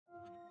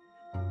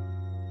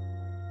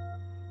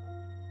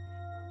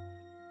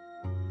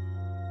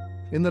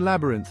In the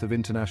labyrinth of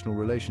international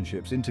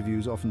relationships,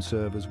 interviews often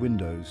serve as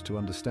windows to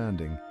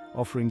understanding,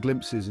 offering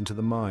glimpses into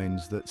the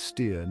minds that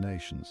steer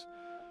nations.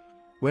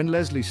 When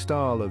Lesley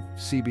Stahl of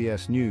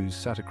CBS News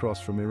sat across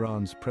from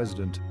Iran's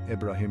President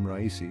Ebrahim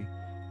Raisi,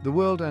 the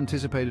world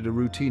anticipated a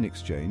routine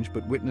exchange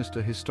but witnessed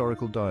a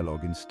historical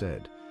dialogue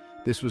instead.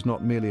 This was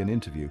not merely an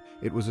interview,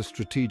 it was a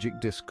strategic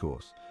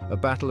discourse, a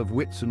battle of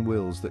wits and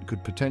wills that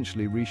could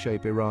potentially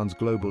reshape Iran's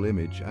global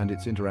image and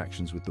its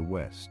interactions with the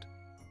West.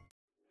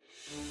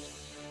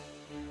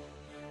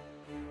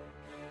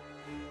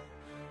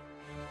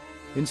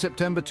 In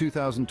September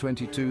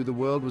 2022, the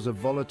world was a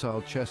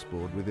volatile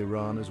chessboard with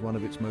Iran as one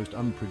of its most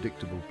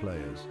unpredictable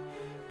players.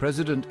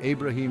 President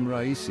Ebrahim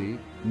Raisi,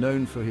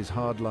 known for his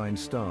hardline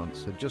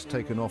stance, had just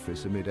taken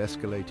office amid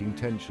escalating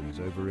tensions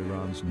over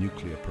Iran's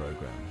nuclear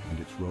program and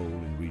its role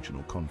in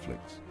regional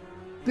conflicts.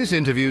 This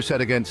interview,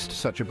 set against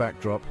such a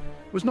backdrop,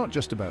 was not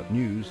just about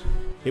news.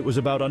 It was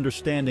about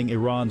understanding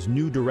Iran's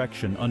new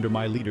direction under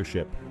my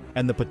leadership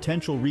and the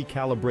potential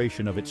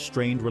recalibration of its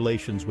strained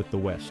relations with the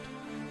West.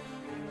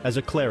 As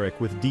a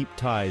cleric with deep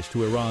ties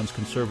to Iran's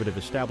conservative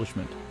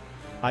establishment,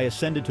 I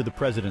ascended to the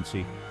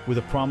presidency with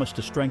a promise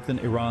to strengthen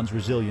Iran's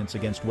resilience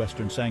against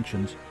Western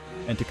sanctions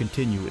and to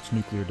continue its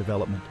nuclear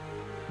development.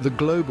 The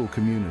global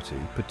community,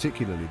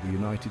 particularly the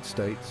United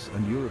States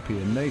and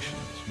European nations,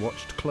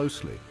 watched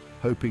closely,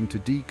 hoping to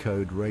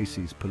decode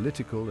Raisi's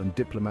political and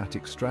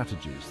diplomatic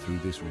strategies through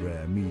this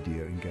rare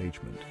media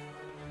engagement.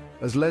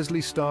 As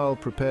Lesley Stahl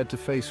prepared to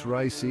face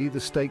Raisi, the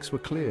stakes were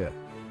clear.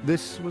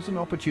 This was an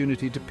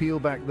opportunity to peel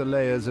back the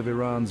layers of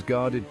Iran's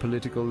guarded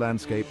political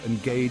landscape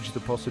and gauge the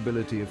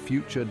possibility of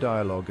future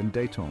dialogue and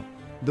détente.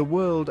 The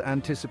world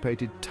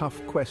anticipated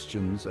tough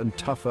questions and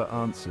tougher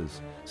answers,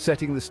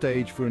 setting the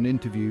stage for an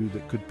interview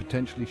that could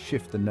potentially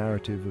shift the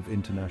narrative of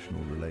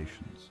international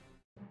relations.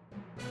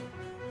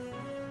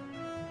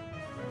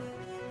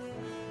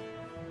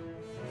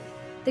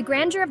 The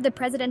grandeur of the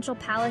presidential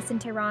palace in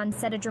Tehran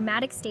set a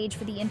dramatic stage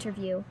for the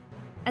interview.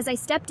 As I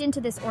stepped into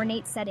this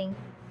ornate setting,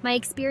 my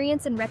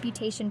experience and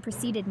reputation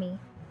preceded me.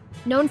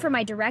 Known for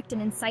my direct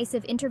and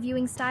incisive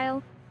interviewing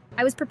style,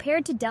 I was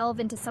prepared to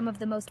delve into some of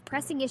the most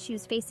pressing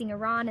issues facing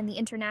Iran and the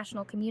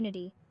international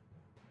community.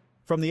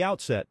 From the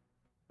outset,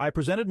 I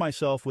presented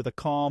myself with a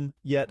calm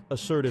yet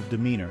assertive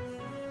demeanor,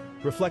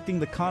 reflecting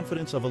the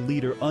confidence of a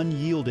leader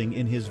unyielding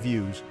in his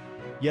views,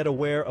 yet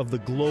aware of the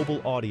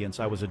global audience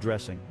I was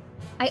addressing.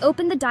 I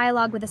opened the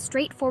dialogue with a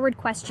straightforward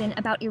question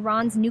about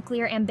Iran's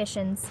nuclear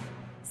ambitions,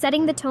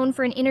 setting the tone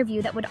for an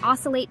interview that would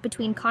oscillate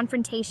between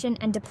confrontation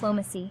and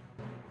diplomacy.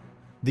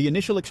 The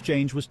initial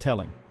exchange was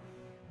telling.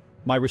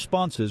 My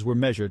responses were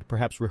measured,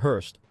 perhaps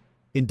rehearsed,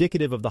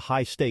 indicative of the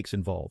high stakes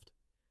involved.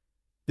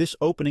 This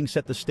opening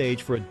set the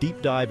stage for a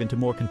deep dive into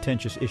more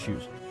contentious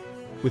issues,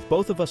 with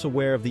both of us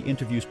aware of the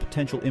interview's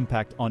potential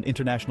impact on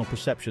international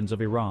perceptions of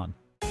Iran.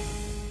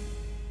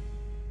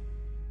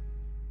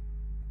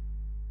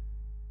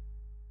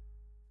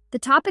 The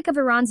topic of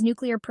Iran's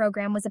nuclear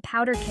program was a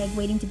powder keg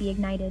waiting to be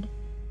ignited.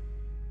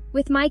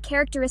 With my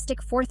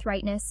characteristic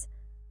forthrightness,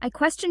 I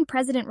questioned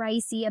President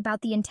Raisi about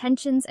the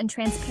intentions and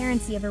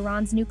transparency of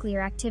Iran's nuclear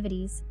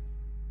activities.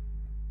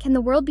 Can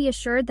the world be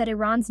assured that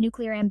Iran's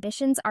nuclear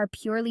ambitions are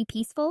purely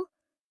peaceful?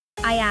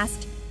 I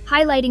asked,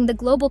 highlighting the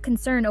global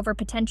concern over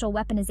potential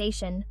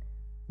weaponization.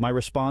 My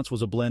response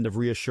was a blend of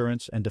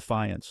reassurance and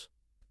defiance.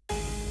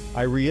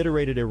 I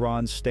reiterated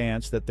Iran's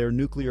stance that their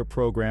nuclear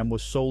program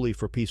was solely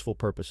for peaceful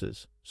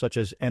purposes, such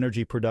as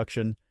energy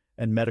production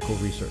and medical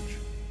research.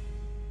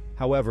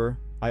 However,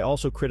 I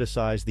also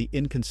criticized the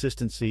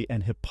inconsistency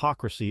and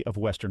hypocrisy of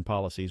Western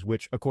policies,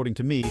 which, according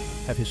to me,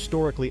 have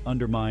historically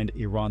undermined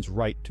Iran's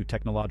right to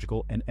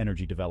technological and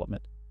energy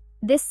development.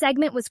 This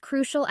segment was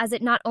crucial as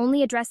it not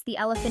only addressed the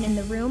elephant in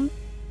the room,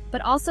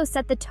 but also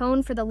set the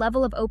tone for the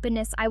level of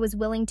openness I was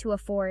willing to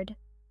afford.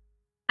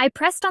 I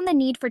pressed on the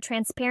need for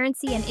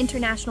transparency and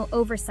international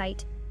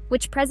oversight,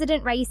 which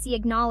President Raisi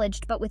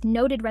acknowledged but with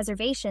noted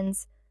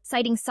reservations,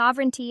 citing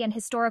sovereignty and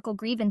historical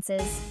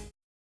grievances.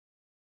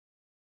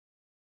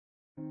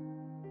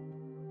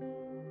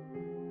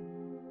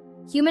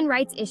 Human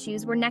rights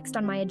issues were next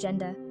on my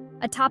agenda,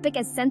 a topic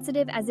as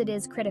sensitive as it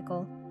is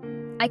critical.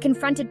 I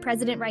confronted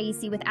President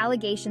Raisi with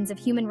allegations of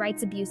human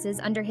rights abuses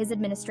under his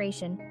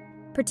administration,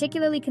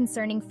 particularly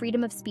concerning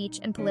freedom of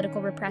speech and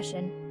political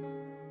repression.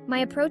 My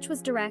approach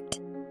was direct,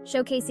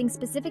 showcasing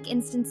specific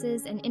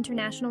instances and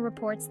international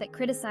reports that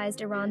criticized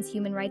Iran's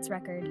human rights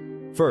record.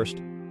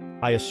 First,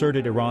 I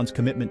asserted Iran's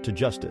commitment to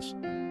justice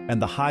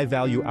and the high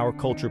value our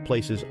culture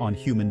places on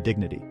human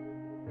dignity.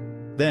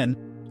 Then,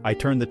 I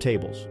turned the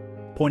tables,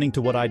 pointing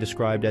to what I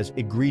described as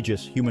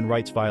egregious human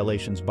rights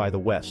violations by the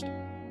West,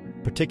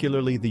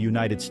 particularly the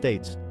United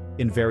States,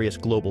 in various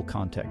global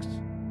contexts.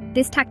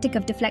 This tactic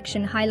of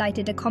deflection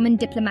highlighted a common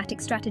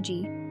diplomatic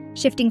strategy,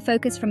 shifting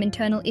focus from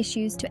internal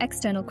issues to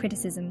external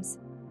criticisms.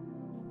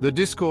 The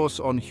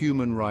discourse on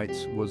human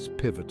rights was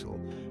pivotal,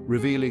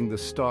 revealing the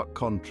stark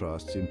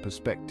contrasts in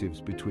perspectives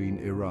between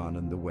Iran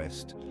and the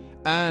West.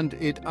 And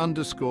it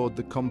underscored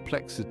the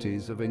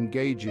complexities of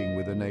engaging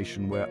with a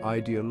nation where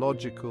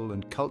ideological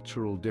and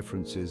cultural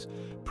differences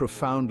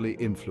profoundly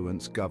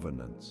influence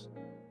governance.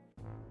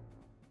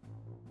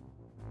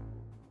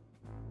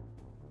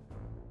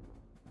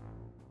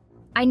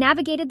 I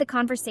navigated the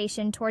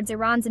conversation towards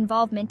Iran's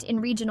involvement in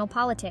regional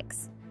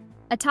politics,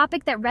 a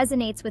topic that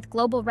resonates with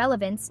global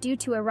relevance due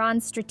to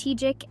Iran's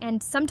strategic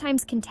and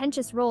sometimes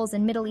contentious roles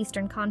in Middle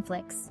Eastern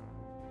conflicts.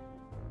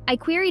 I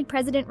queried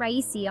President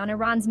Raisi on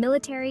Iran's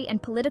military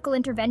and political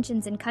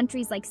interventions in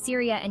countries like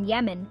Syria and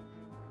Yemen.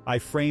 I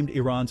framed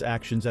Iran's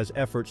actions as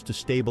efforts to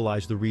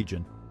stabilize the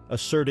region,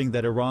 asserting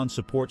that Iran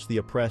supports the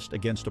oppressed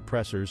against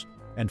oppressors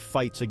and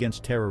fights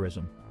against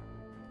terrorism.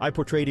 I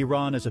portrayed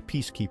Iran as a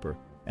peacekeeper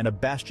and a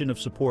bastion of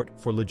support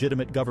for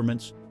legitimate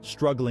governments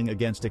struggling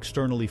against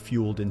externally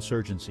fueled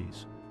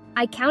insurgencies.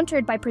 I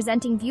countered by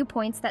presenting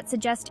viewpoints that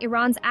suggest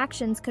Iran's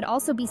actions could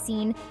also be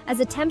seen as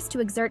attempts to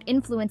exert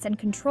influence and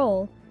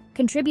control,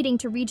 contributing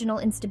to regional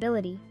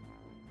instability.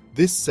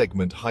 This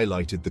segment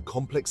highlighted the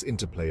complex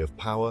interplay of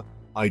power,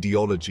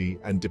 ideology,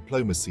 and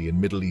diplomacy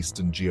in Middle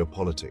Eastern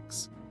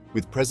geopolitics,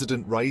 with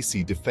President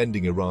Raisi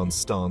defending Iran's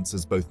stance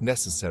as both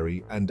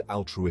necessary and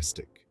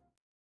altruistic.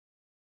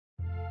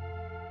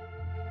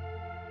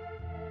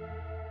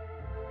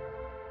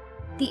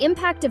 The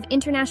impact of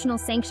international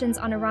sanctions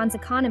on Iran's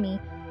economy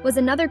was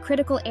another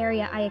critical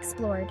area I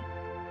explored.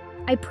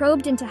 I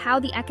probed into how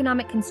the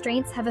economic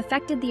constraints have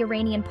affected the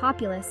Iranian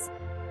populace,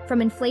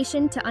 from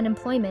inflation to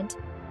unemployment,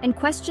 and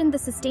questioned the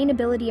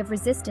sustainability of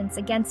resistance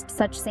against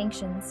such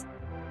sanctions.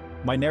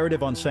 My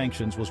narrative on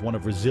sanctions was one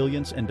of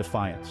resilience and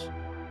defiance.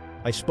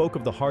 I spoke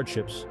of the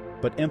hardships,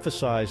 but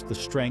emphasized the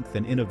strength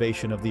and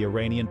innovation of the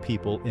Iranian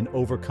people in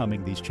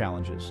overcoming these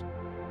challenges.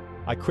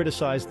 I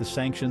criticized the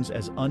sanctions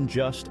as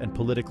unjust and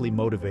politically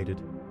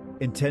motivated,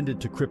 intended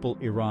to cripple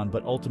Iran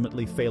but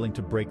ultimately failing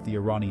to break the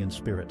Iranian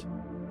spirit.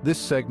 This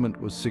segment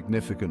was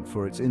significant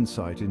for its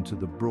insight into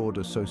the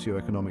broader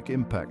socio-economic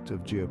impact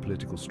of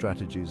geopolitical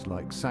strategies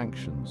like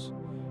sanctions.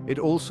 It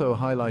also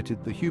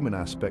highlighted the human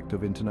aspect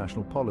of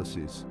international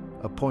policies,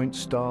 a point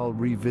Stahl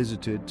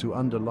revisited to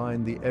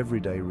underline the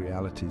everyday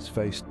realities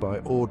faced by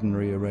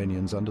ordinary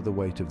Iranians under the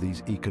weight of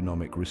these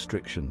economic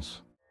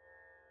restrictions.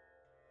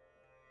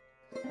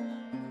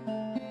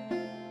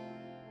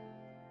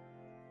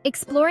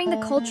 Exploring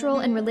the cultural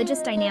and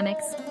religious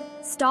dynamics,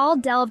 Stahl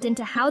delved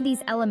into how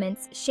these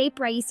elements shape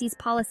Raisi's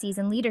policies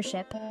and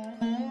leadership.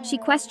 She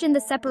questioned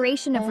the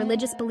separation of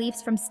religious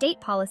beliefs from state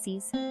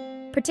policies,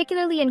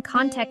 particularly in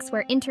contexts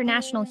where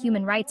international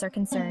human rights are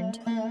concerned.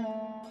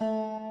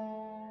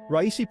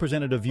 Raisi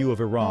presented a view of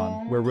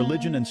Iran where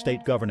religion and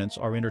state governance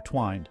are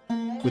intertwined,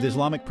 with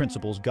Islamic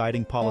principles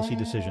guiding policy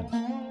decisions.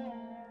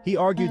 He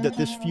argued that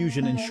this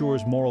fusion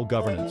ensures moral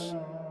governance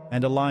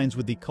and aligns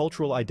with the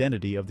cultural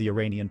identity of the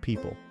Iranian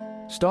people.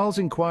 Stahl's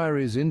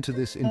inquiries into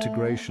this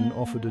integration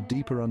offered a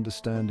deeper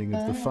understanding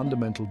of the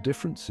fundamental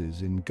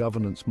differences in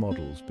governance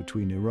models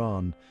between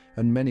Iran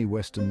and many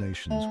Western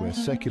nations where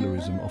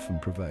secularism often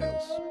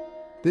prevails.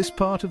 This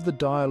part of the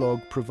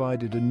dialogue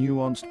provided a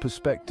nuanced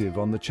perspective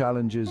on the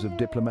challenges of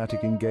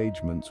diplomatic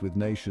engagements with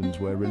nations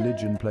where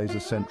religion plays a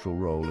central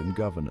role in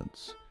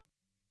governance.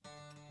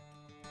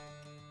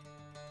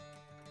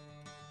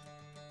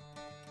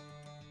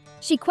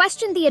 She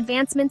questioned the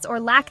advancements or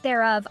lack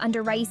thereof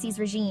under Raisi's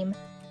regime,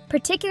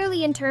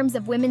 particularly in terms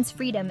of women's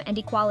freedom and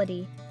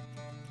equality.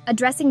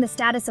 Addressing the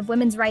status of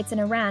women's rights in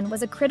Iran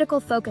was a critical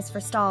focus for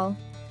Stahl.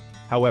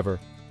 However,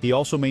 he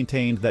also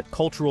maintained that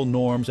cultural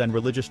norms and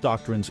religious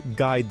doctrines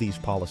guide these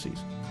policies,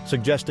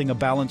 suggesting a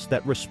balance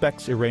that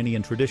respects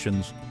Iranian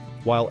traditions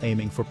while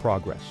aiming for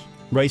progress.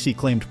 Raisi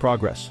claimed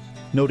progress,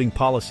 noting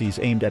policies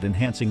aimed at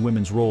enhancing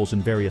women's roles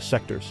in various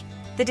sectors.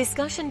 The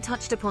discussion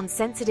touched upon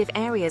sensitive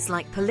areas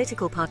like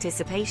political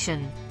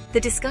participation.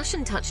 The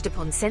discussion touched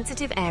upon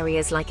sensitive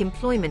areas like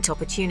employment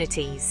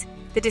opportunities.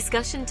 The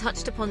discussion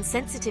touched upon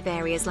sensitive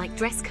areas like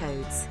dress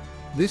codes.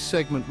 This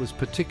segment was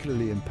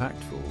particularly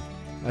impactful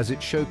as it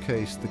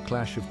showcased the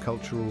clash of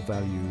cultural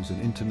values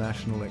and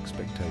international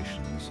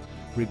expectations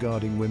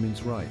regarding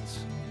women's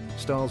rights.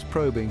 Stahl's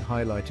probing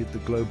highlighted the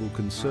global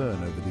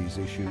concern over these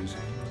issues,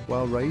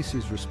 while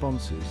Raisi's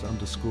responses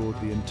underscored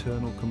the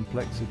internal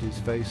complexities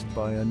faced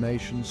by a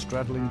nation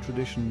straddling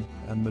tradition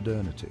and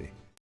modernity.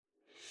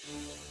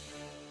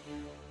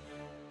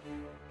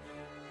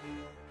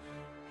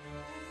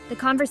 The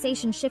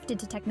conversation shifted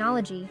to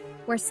technology,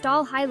 where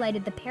Stahl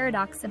highlighted the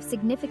paradox of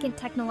significant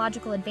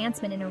technological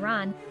advancement in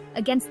Iran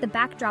against the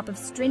backdrop of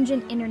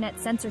stringent internet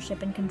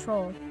censorship and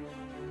control.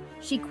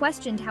 She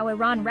questioned how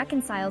Iran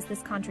reconciles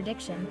this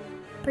contradiction,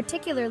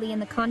 particularly in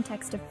the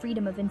context of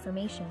freedom of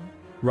information.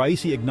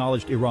 Raisi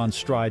acknowledged Iran's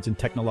strides in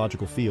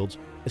technological fields,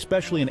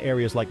 especially in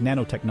areas like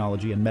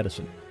nanotechnology and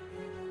medicine.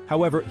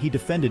 However, he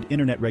defended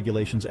internet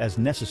regulations as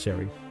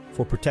necessary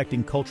for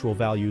protecting cultural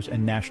values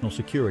and national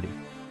security,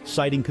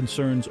 citing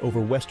concerns over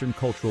Western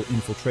cultural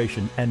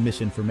infiltration and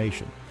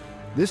misinformation.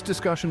 This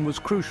discussion was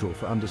crucial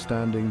for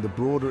understanding the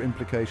broader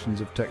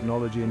implications of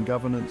technology in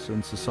governance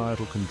and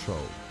societal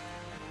control.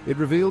 It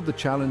revealed the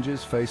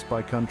challenges faced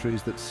by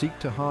countries that seek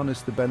to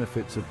harness the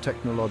benefits of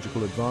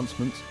technological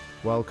advancements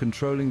while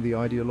controlling the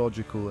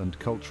ideological and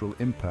cultural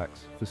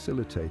impacts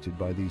facilitated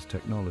by these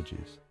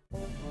technologies.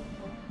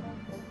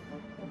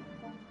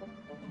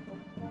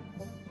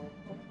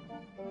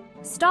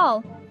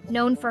 Stahl,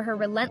 known for her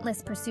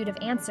relentless pursuit of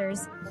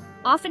answers,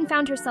 often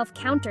found herself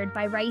countered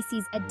by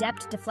Raisi's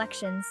adept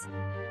deflections.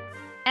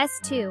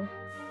 S2.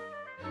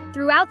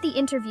 Throughout the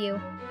interview,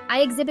 I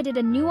exhibited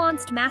a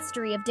nuanced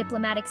mastery of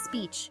diplomatic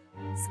speech,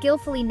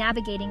 skillfully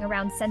navigating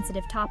around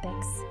sensitive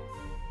topics.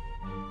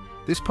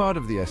 This part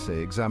of the essay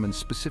examines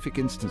specific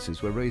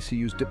instances where Raisi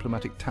used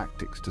diplomatic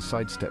tactics to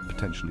sidestep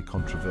potentially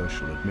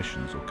controversial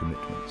admissions or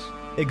commitments.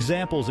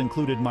 Examples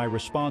included my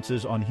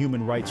responses on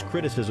human rights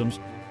criticisms,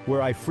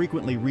 where I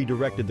frequently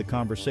redirected the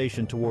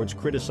conversation towards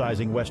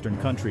criticizing Western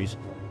countries,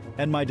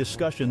 and my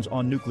discussions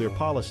on nuclear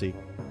policy,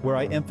 where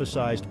I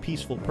emphasized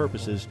peaceful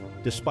purposes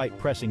despite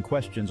pressing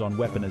questions on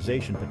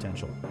weaponization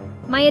potential.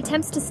 My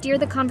attempts to steer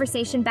the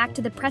conversation back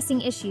to the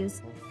pressing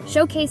issues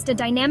showcased a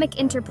dynamic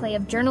interplay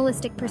of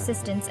journalistic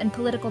persistence and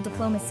political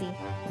diplomacy.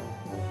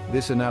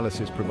 This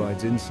analysis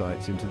provides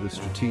insights into the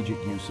strategic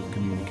use of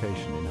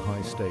communication in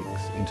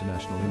high-stakes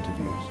international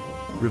interviews,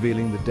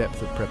 revealing the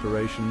depth of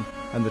preparation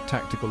and the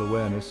tactical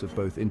awareness of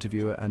both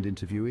interviewer and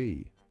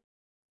interviewee.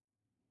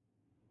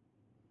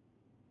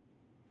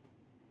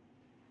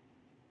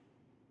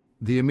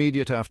 The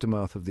immediate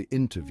aftermath of the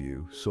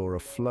interview saw a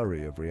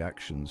flurry of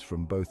reactions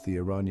from both the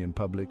Iranian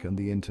public and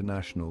the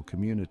international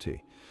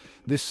community.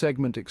 This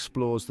segment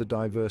explores the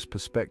diverse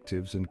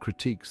perspectives and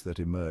critiques that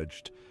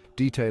emerged,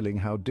 detailing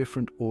how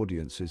different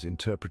audiences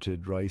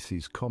interpreted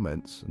Raisi's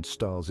comments and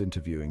Stahl's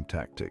interviewing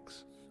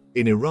tactics.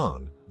 In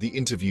Iran, the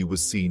interview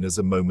was seen as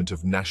a moment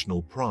of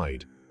national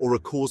pride or a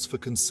cause for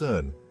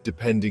concern,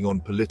 depending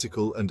on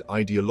political and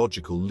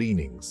ideological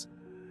leanings.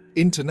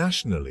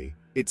 Internationally,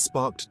 it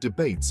sparked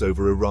debates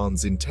over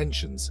Iran's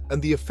intentions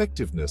and the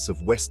effectiveness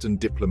of Western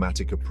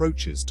diplomatic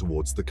approaches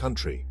towards the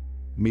country.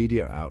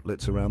 Media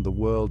outlets around the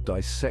world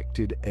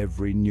dissected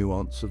every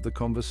nuance of the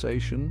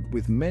conversation,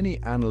 with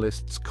many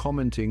analysts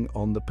commenting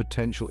on the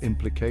potential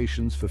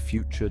implications for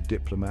future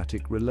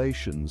diplomatic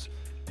relations.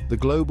 The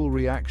global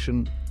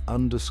reaction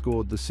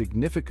underscored the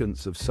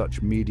significance of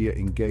such media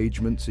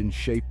engagements in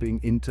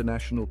shaping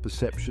international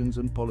perceptions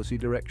and policy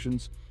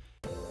directions.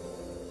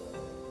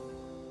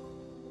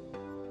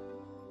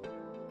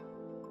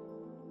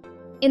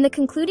 In the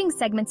concluding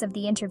segments of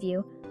the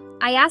interview,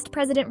 I asked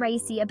President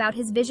Raisi about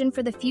his vision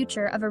for the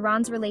future of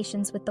Iran's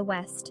relations with the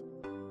West.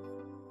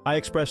 I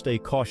expressed a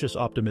cautious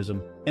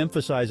optimism,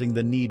 emphasizing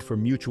the need for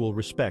mutual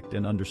respect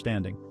and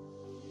understanding.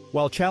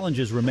 While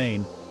challenges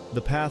remain,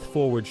 the path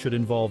forward should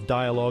involve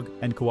dialogue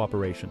and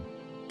cooperation.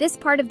 This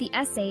part of the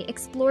essay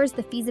explores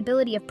the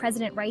feasibility of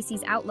President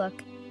Raisi's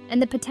outlook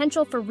and the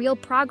potential for real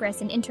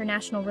progress in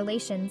international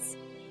relations.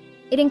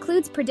 It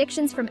includes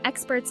predictions from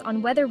experts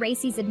on whether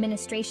Raisi's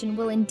administration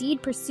will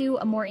indeed pursue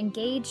a more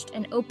engaged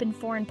and open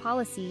foreign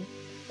policy,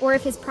 or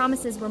if his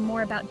promises were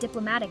more about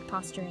diplomatic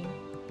posturing.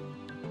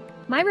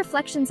 My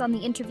reflections on the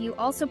interview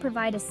also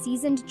provide a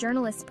seasoned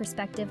journalist's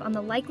perspective on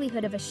the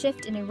likelihood of a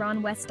shift in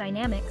Iran-West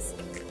dynamics,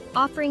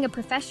 offering a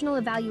professional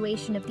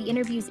evaluation of the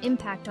interview's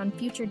impact on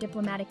future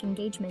diplomatic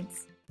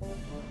engagements.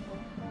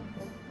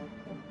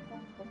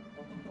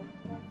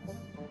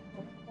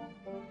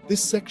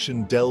 This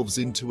section delves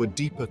into a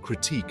deeper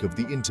critique of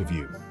the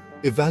interview,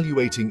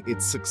 evaluating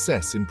its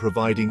success in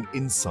providing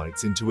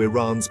insights into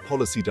Iran's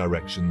policy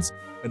directions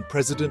and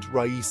President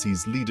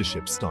Raisi's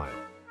leadership style.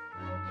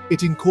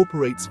 It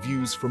incorporates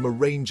views from a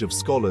range of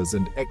scholars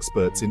and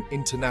experts in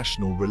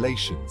international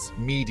relations,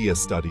 media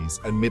studies,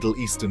 and Middle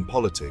Eastern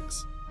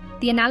politics.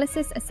 The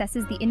analysis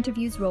assesses the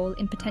interview's role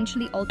in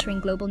potentially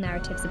altering global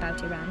narratives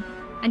about Iran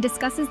and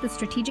discusses the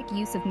strategic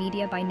use of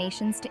media by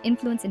nations to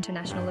influence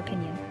international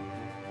opinion.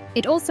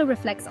 It also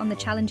reflects on the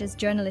challenges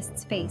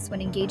journalists face when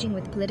engaging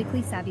with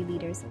politically savvy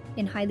leaders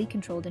in highly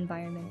controlled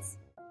environments.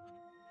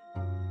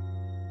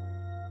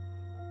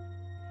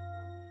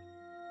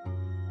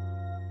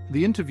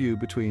 The interview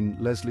between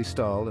Lesley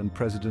Stahl and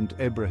President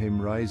Ebrahim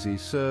Raisi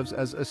serves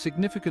as a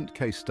significant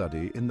case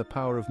study in the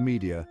power of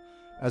media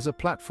as a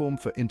platform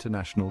for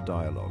international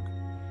dialogue.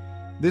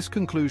 This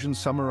conclusion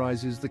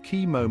summarizes the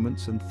key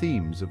moments and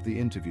themes of the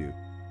interview,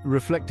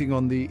 reflecting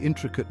on the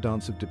intricate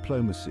dance of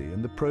diplomacy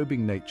and the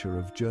probing nature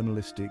of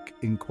journalistic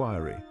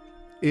inquiry.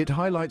 It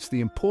highlights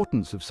the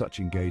importance of such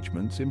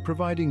engagements in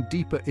providing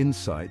deeper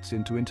insights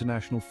into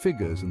international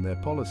figures and their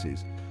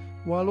policies,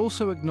 while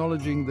also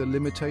acknowledging the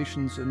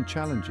limitations and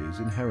challenges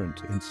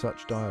inherent in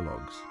such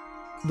dialogues.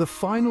 The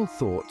final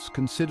thoughts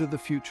consider the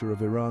future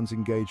of Iran's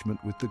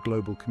engagement with the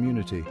global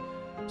community,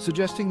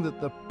 suggesting that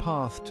the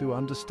path to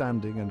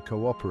understanding and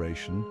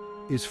cooperation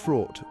is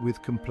fraught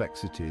with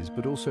complexities,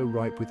 but also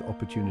ripe with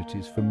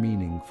opportunities for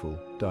meaningful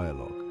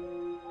dialogue.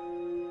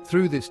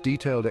 Through this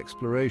detailed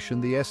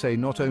exploration, the essay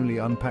not only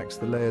unpacks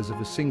the layers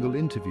of a single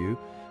interview,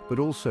 but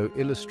also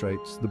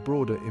illustrates the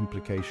broader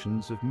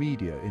implications of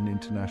media in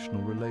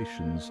international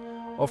relations,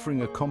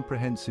 offering a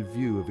comprehensive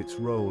view of its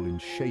role in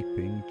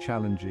shaping,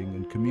 challenging,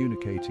 and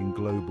communicating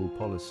global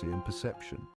policy and perception.